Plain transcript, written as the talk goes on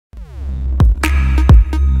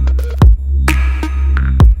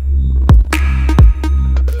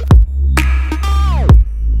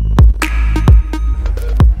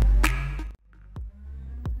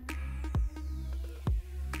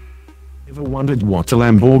Wondered what a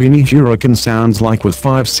Lamborghini Huracan sounds like with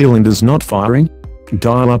 5 cylinders not firing?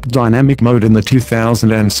 Dial up dynamic mode in the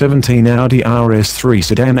 2017 Audi RS3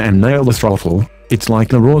 sedan and nail the throttle. It's like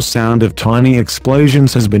the raw sound of tiny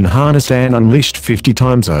explosions has been harnessed and unleashed 50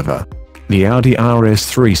 times over. The Audi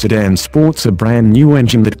RS3 sedan sports a brand new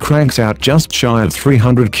engine that cranks out just shy of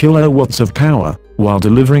 300 kilowatts of power, while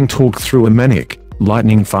delivering torque through a manic,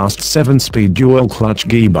 lightning-fast 7-speed dual-clutch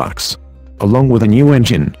gearbox. Along with a new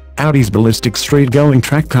engine, Audi's ballistic street-going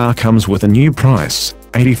track car comes with a new price,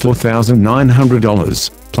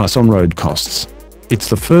 $84,900, plus on-road costs. It's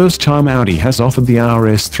the first time Audi has offered the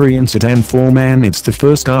RS3 in sedan form, and it's the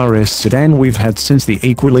first RS sedan we've had since the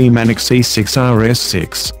equally manic C6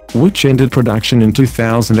 RS6, which entered production in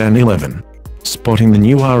 2011. Spotting the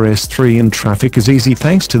new RS3 in traffic is easy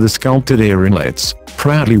thanks to the sculpted air inlets,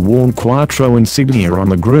 proudly worn Quattro insignia on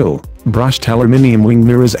the grille, brushed aluminium wing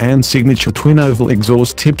mirrors and signature twin-oval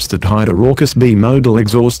exhaust tips that hide a raucous B-modal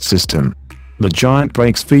exhaust system. The giant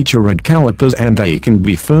brakes feature red calipers and they can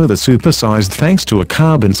be further supersized thanks to a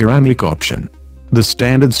carbon ceramic option. The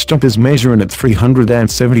standard stoppers measure in at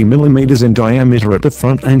 370mm in diameter at the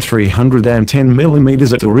front and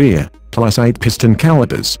 310mm at the rear, plus 8 piston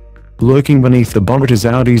calipers. Lurking beneath the bonnet is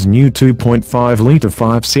Audi's new 2.5-litre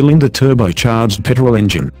 5-cylinder turbocharged petrol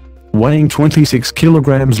engine. Weighing 26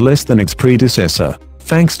 kilograms less than its predecessor,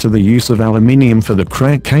 thanks to the use of aluminium for the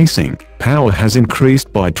crank casing, power has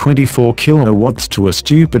increased by 24 kilowatts to a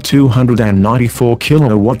stupid 294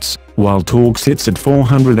 kilowatts, while torque sits at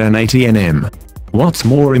 480 Nm. What's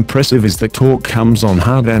more impressive is that torque comes on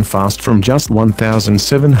hard and fast from just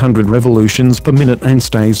 1,700 revolutions per minute and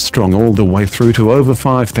stays strong all the way through to over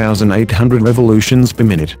 5,800 revolutions per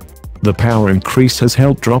minute. The power increase has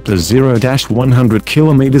helped drop the 0-100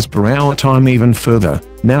 km/h time even further,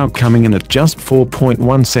 now coming in at just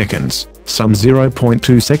 4.1 seconds, some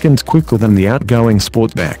 0.2 seconds quicker than the outgoing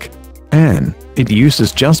Sportback. And it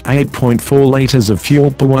uses just 8.4 liters of fuel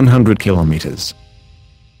per 100 kilometers.